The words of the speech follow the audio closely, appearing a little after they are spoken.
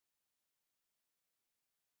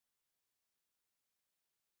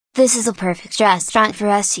This is a perfect restaurant for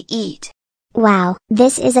us to eat. Wow,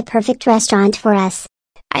 this is a perfect restaurant for us.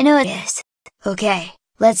 I know it is. Okay,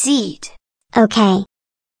 let's eat. Okay.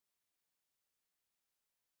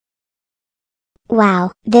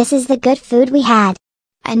 Wow, this is the good food we had.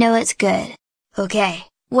 I know it's good. Okay,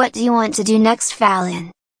 what do you want to do next,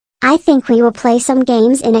 Faline? I think we will play some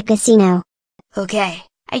games in a casino. Okay,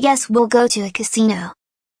 I guess we'll go to a casino.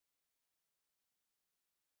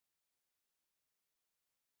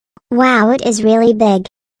 Wow, it is really big.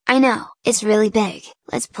 I know, it's really big.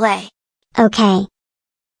 Let's play. Okay.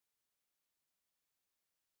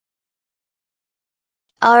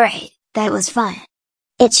 Alright, that was fun.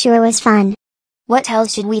 It sure was fun. What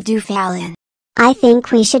else should we do, Faline? I think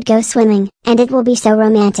we should go swimming, and it will be so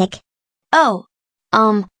romantic. Oh!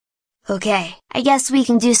 Okay, I guess we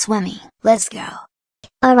can do swimming. Let's go.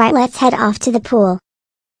 Alright, let's head off to the pool.